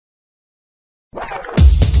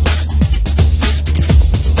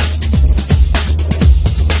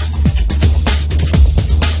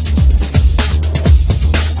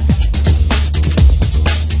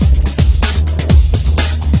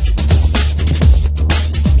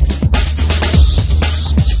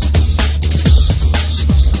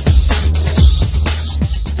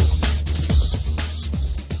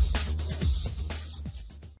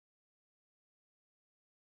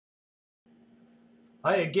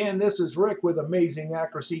Hi again, this is Rick with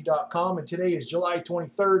AmazingAccuracy.com, and today is July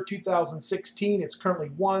 23rd, 2016. It's currently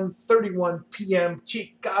 1:31 p.m.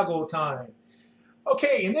 Chicago time.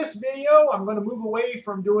 Okay, in this video, I'm going to move away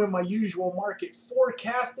from doing my usual market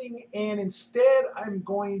forecasting, and instead I'm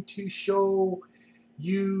going to show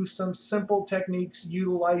you some simple techniques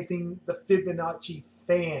utilizing the Fibonacci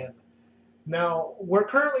fan. Now, we're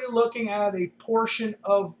currently looking at a portion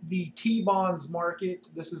of the T-bonds market.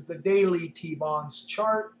 This is the daily T-bonds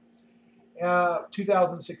chart.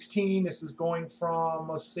 2016, this is going from,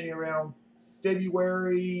 let's say, around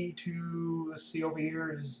February to, let's see, over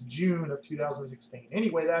here is June of 2016.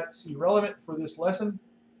 Anyway, that's irrelevant for this lesson.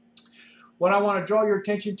 What I want to draw your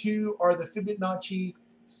attention to are the Fibonacci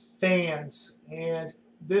fans. And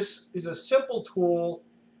this is a simple tool,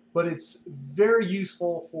 but it's very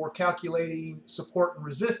useful for calculating support and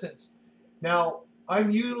resistance. Now,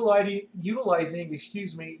 I'm utilizing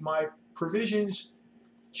my provisions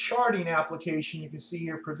charting application. You can see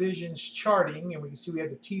here provisions charting, and we can see we have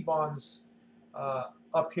the T-bonds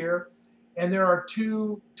up here. And there are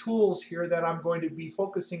two tools here that I'm going to be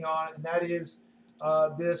focusing on, and that is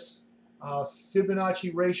this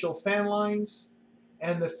Fibonacci ratio fan lines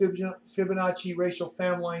and the Fibonacci ratio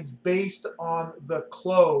fan lines based on the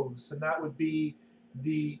close, and that would be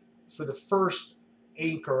for the first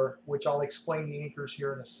anchor, which I'll explain the anchors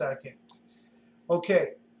here in a second.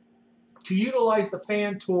 Okay, to utilize the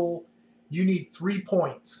fan tool, you need 3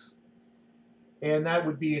 points, and that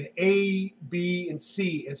would be an A, B, and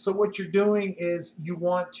C. And so what you're doing is you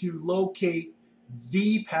want to locate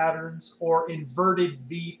V patterns or inverted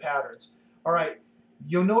V patterns. All right.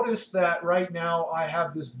 You'll notice that right now I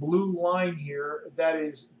have this blue line here that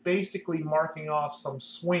is basically marking off some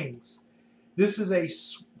swings. This is a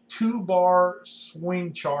 2-bar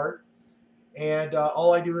swing chart, and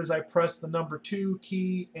all I do is I press the number 2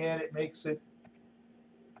 key and it makes it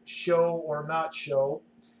show or not show.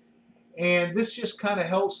 And this just kind of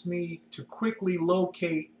helps me to quickly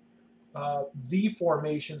locate V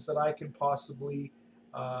formations that I can possibly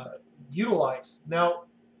utilize. Now,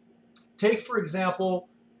 take, for example,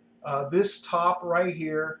 this top right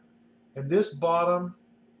here, and this bottom,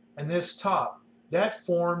 and this top. That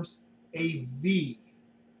forms a V.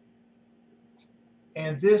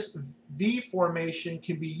 And this V formation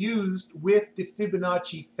can be used with the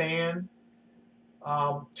Fibonacci fan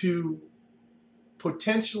to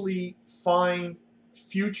potentially find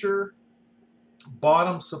future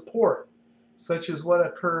bottom support, such as what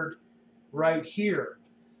occurred right here.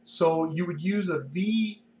 So you would use a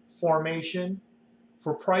V formation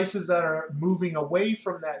for prices that are moving away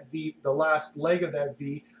from that V, the last leg of that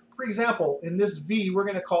V. For example, in this V, we're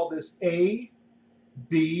going to call this A,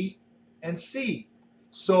 B, and C.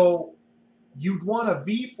 So you'd want a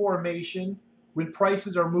V formation when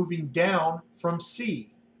prices are moving down from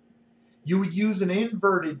C. You would use an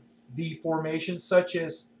inverted V formation, such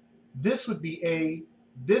as this would be A,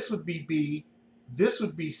 this would be B, this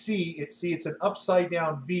would be C. It's an upside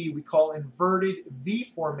down V. We call inverted V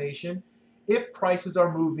formation if prices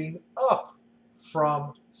are moving up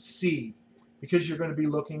from C, because you're going to be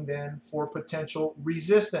looking then for potential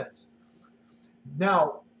resistance.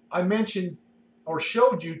 Now, I mentioned or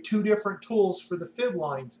showed you 2 different tools for the Fib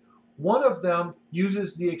lines. One of them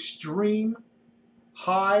uses the extreme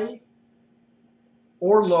high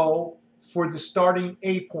or low for the starting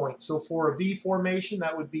A point. So for a V formation,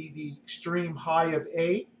 that would be the extreme high of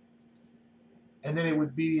A, and then it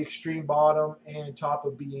would be the extreme bottom and top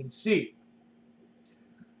of B and C.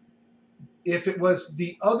 If it was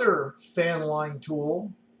the other fan line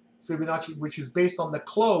tool, Fibonacci, which is based on the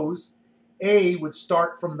close, A would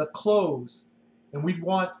start from the close. And we'd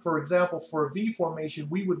want, for example, for a V formation,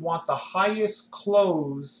 we would want the highest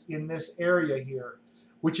close in this area here,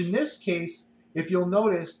 which in this case, if you'll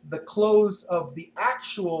notice, the close of the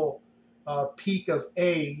actual peak of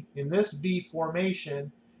A in this V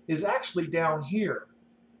formation is actually down here.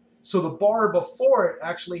 So the bar before it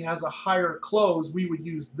actually has a higher close. We would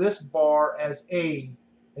use this bar as A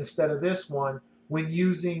instead of this one when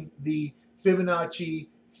using the Fibonacci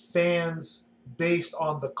fans based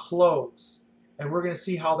on the close. And we're going to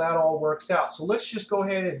see how that all works out. So let's just go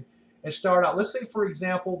ahead and start out. Let's say, for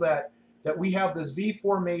example, that we have this V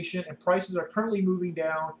formation and prices are currently moving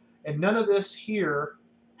down, and none of this here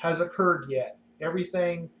has occurred yet.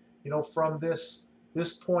 Everything, from this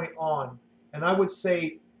point on. And I would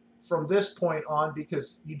say from this point on,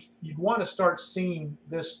 because you'd want to start seeing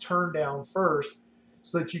this turn down first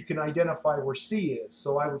so that you can identify where C is.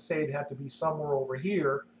 So I would say it'd have to be somewhere over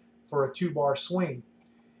here for a 2-bar swing.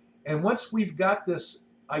 And once we've got this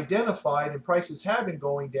identified and prices have been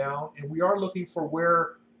going down, and we are looking for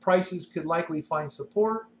where prices could likely find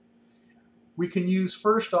support. We can use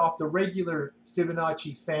first off the regular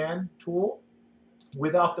Fibonacci fan tool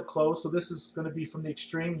without the close. So this is going to be from the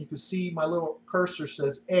extreme. You can see my little cursor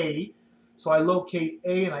says A. So I locate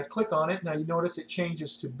A and I click on it. Now you notice it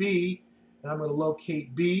changes to B, and I'm going to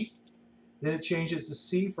locate B. Then it changes to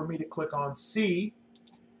C for me to click on C.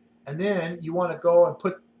 And then you want to go and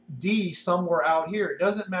put D somewhere out here. It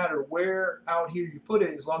doesn't matter where out here you put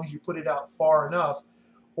it as long as you put it out far enough.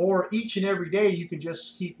 Or each and every day you can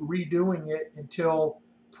just keep redoing it until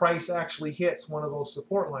price actually hits one of those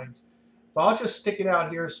support lines. But I'll just stick it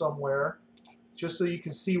out here somewhere just so you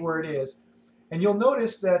can see where it is. And you'll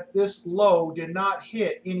notice that this low did not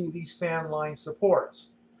hit any of these fan line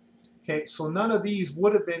supports. Okay, so none of these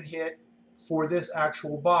would have been hit for this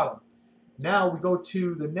actual bottom. Now we go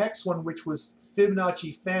to the next one, which was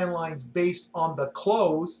Fibonacci fan lines based on the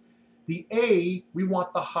close. The A, we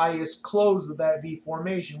want the highest close of that V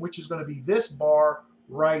formation, which is going to be this bar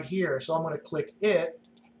right here. So I'm going to click it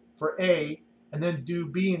for A, and then do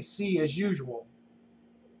B and C as usual.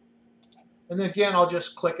 And then again, I'll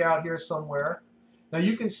just click out here somewhere. Now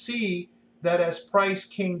you can see that as price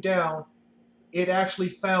came down, it actually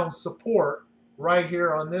found support right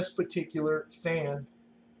here on this particular fan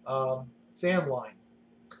line.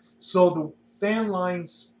 So the fan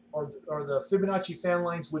lines, or the Fibonacci fan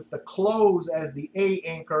lines with the close as the A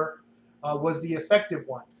anchor was the effective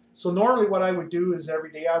one. So normally what I would do is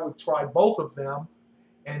every day I would try both of them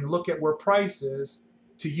and look at where price is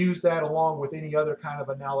to use that along with any other kind of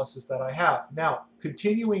analysis that I have. Now,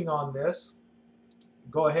 continuing on this,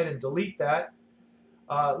 go ahead and delete that.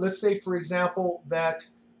 Let's say, for example, that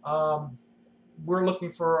we're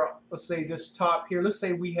looking for, let's say, this top here. Let's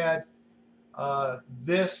say we had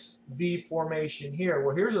this V formation here.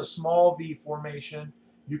 Well, here's a small V formation.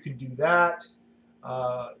 You can do that.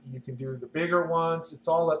 You can do the bigger ones. It's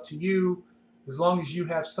all up to you, as long as you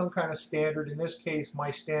have some kind of standard. In this case,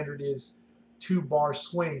 my standard is 2-bar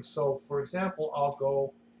swing. So, for example, I'll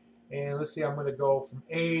go and let's see, I'm going to go from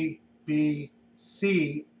A, B,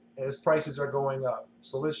 C as prices are going up.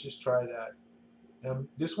 So let's just try that.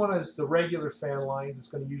 This one is the regular fan lines. It's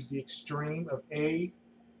going to use the extreme of A,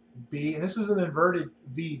 B, and this is an inverted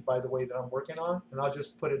V, by the way, that I'm working on, and I'll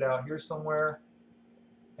just put it out here somewhere.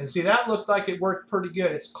 And see, that looked like it worked pretty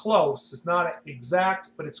good. It's close. It's not exact,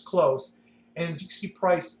 but it's close. And you can see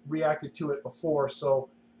price reacted to it before, so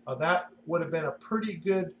that would have been a pretty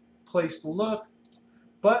good place to look.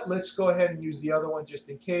 But let's go ahead and use the other one just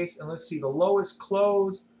in case. And let's see, the lowest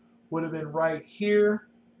close would have been right here.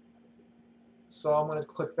 So I'm going to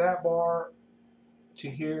click that bar to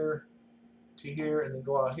here, and then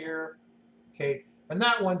go out here. Okay, and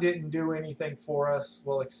that one didn't do anything for us,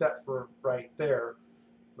 well, except for right there.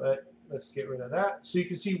 But let's get rid of that. So you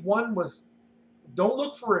can see one was, don't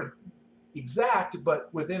look for it exact,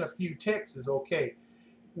 but within a few ticks is okay.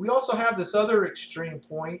 We also have this other extreme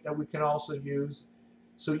point that we can also use.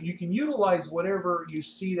 So you can utilize whatever you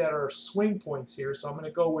see that are swing points here. So I'm going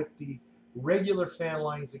to go with the regular fan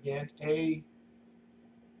lines again. A,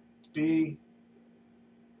 B,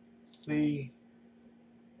 C,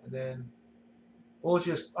 and then I'm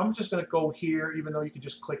just going to go here, even though you can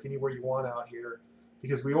just click anywhere you want out here,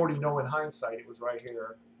 because we already know in hindsight it was right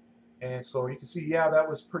here. And so you can see, yeah, that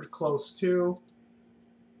was pretty close too.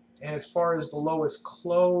 And as far as the lowest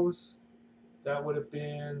close, that would have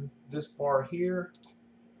been this bar here.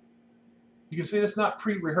 You can see it's not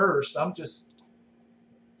pre-rehearsed. I'm just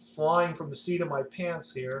flying from the seat of my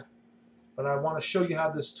pants here. But I want to show you how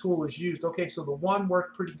this tool is used. Okay, so the one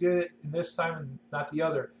worked pretty good in this time and not the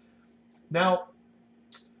other. Now,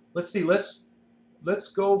 let's see. Let's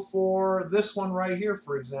go for this one right here,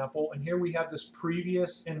 for example. And here we have this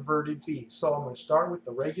previous inverted V. So I'm going to start with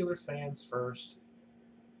the regular fans first.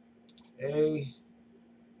 A,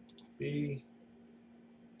 B,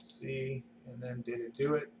 C, and then did it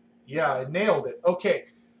do it? Yeah, it nailed it. Okay,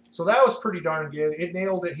 so that was pretty darn good. It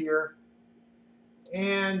nailed it here.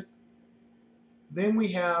 And then we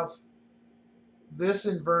have this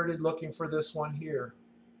inverted looking for this one here.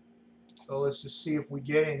 So let's just see if we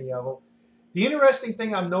get any of them. The interesting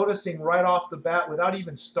thing I'm noticing right off the bat without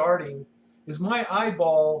even starting is my eyes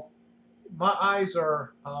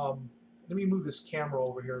are, let me move this camera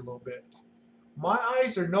over here a little bit. My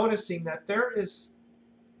eyes are noticing that there is,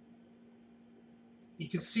 you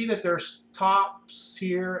can see that there's tops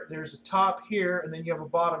here, there's a top here, and then you have a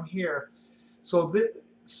bottom here. So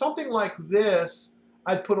something like this,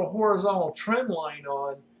 I'd put a horizontal trend line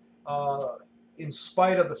on in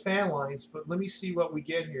spite of the fan lines. But let me see what we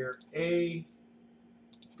get here. A,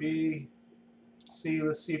 B, C.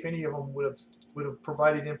 Let's see if any of them would have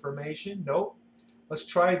provided information. Nope. let's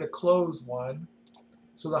try the close one.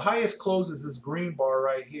 So the highest close is this green bar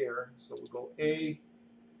right here. So we'll go A,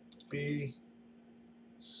 B,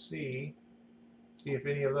 C. See if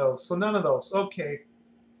any of those. So none of those. Okay.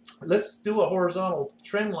 Let's do a horizontal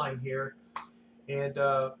trend line here and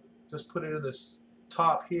just put it in this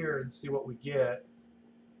top here and see what we get.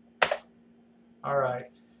 All right.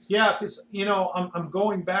 Yeah, because you know I'm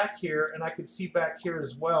going back here and I can see back here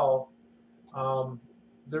as well.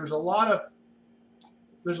 There's a lot of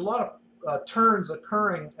turns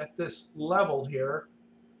occurring at this level here,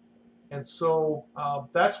 and so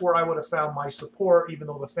that's where I would have found my support, even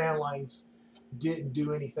though the fan lines didn't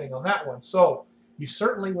do anything on that one. So you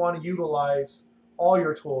certainly want to utilize all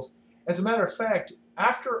your tools. As a matter of fact,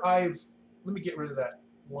 after let me get rid of that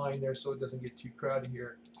line there so it doesn't get too crowded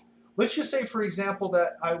here. Let's just say, for example,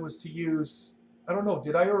 that I was to use, I don't know,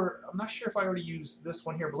 I'm not sure if I already used this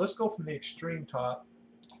one here, but let's go from the extreme top.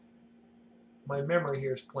 My memory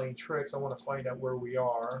here is playing tricks. I want to find out where we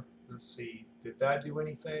are. Let's see, did that do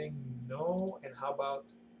anything? No. And how about,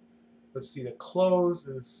 let's see, the close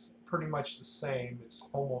is pretty much the same. It's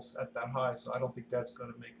almost at that high, so I don't think that's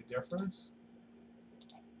going to make a difference.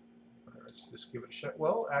 Let's just give it a shot.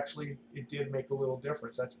 Well, actually, it did make a little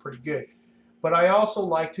difference. That's pretty good. But I also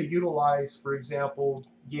like to utilize, for example,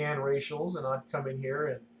 Gann ratios, and I'd come in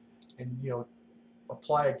here and you know,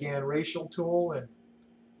 apply a Gann ratio tool, and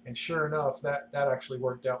sure enough, that actually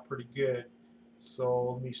worked out pretty good.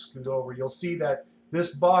 So let me scoot over. You'll see that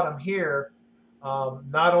this bottom here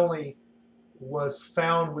not only was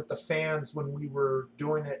found with the fans when we were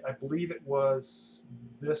doing it, I believe it was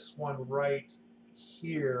this one right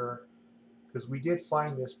here, because we did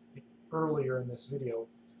find this earlier in this video.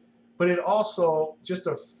 But it also, just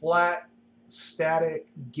a flat, static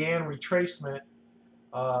Gann retracement,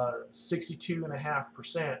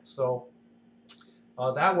 62.5%. So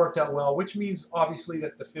that worked out well, which means obviously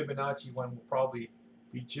that the Fibonacci one will probably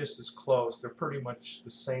be just as close. They're pretty much the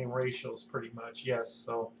same ratios, pretty much, yes.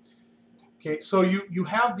 So, okay, so you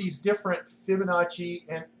have these different Fibonacci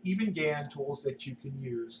and even Gann tools that you can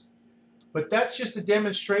use. But that's just a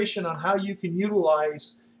demonstration on how you can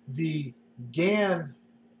utilize the Gann,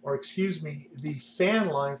 or excuse me, the fan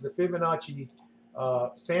lines, the Fibonacci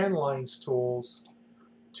fan lines tools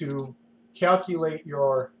to calculate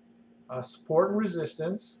your support and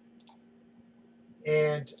resistance,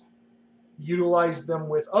 and utilize them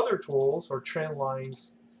with other tools or trend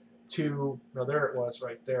lines to, now there it was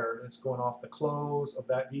right there, it's going off the close of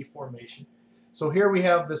that V formation. So here we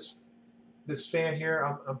have this fan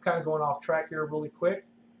here. I'm kind of going off track here really quick,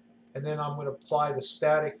 and then I'm going to apply the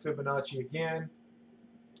static Fibonacci again,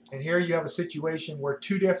 and here you have a situation where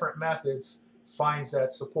two different methods finds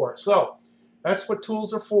that support. So that's what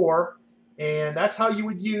tools are for, and that's how you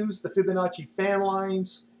would use the Fibonacci fan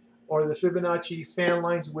lines, or the Fibonacci fan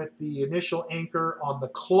lines with the initial anchor on the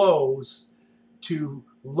close, to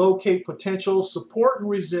locate potential support and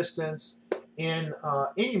resistance in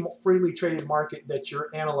any freely traded market that you're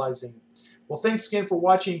analyzing. Well, thanks again for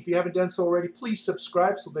watching. If you haven't done so already, please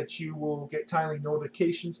subscribe so that you will get timely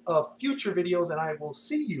notifications of future videos, and I will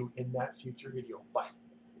see you in that future video. Bye.